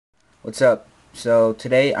What's up? So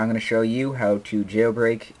today I'm going to show you how to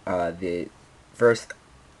jailbreak the first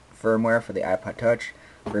firmware for the iPod Touch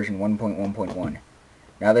version 1.1.1.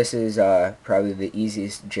 Now this is probably the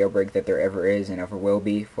easiest jailbreak that there ever is and ever will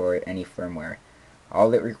be for any firmware.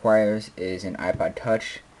 All it requires is an iPod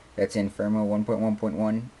Touch that's in firmware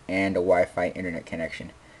 1.1.1 and a Wi-Fi internet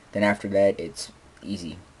connection. Then after that it's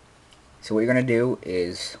easy. So what you're going to do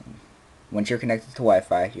is once you're connected to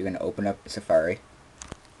Wi-Fi, you're going to open up Safari.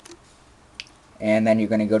 And then you're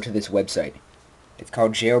going to go to this website. It's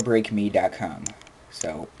called jailbreakme.com.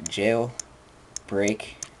 So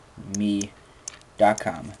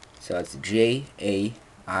jailbreakme.com. So it's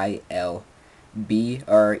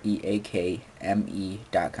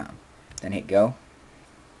jailbreakme.com. Then hit go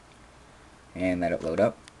and let it load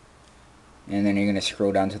up. And then you're going to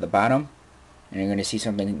scroll down to the bottom and you're going to see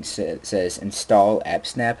something that says install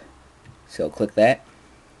AppSnap. So click that.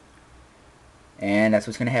 And that's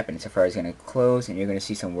what's going to happen. Safari is going to close and you're going to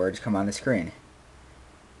see some words come on the screen.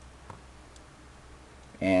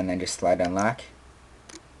 And then just slide unlock.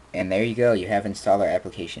 And there you go. You have installed our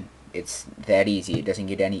application. It's that easy. It doesn't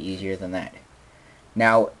get any easier than that.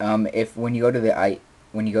 Now, if when you go to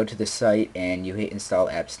the site and you hit install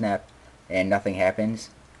AppSnap and nothing happens,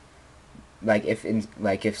 like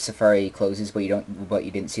if Safari closes but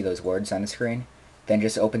you didn't see those words on the screen, then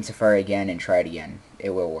just open Safari again and try it again. It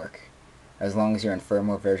will work, as long as you're in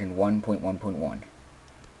firmware version 1.1.1.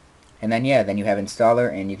 And then then you have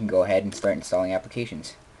installer and you can go ahead and start installing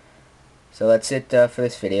applications. So that's it for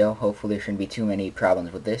this video. Hopefully there shouldn't be too many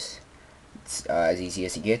problems with this. It's as easy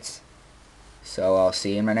as it gets. So I'll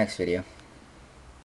see you in my next video.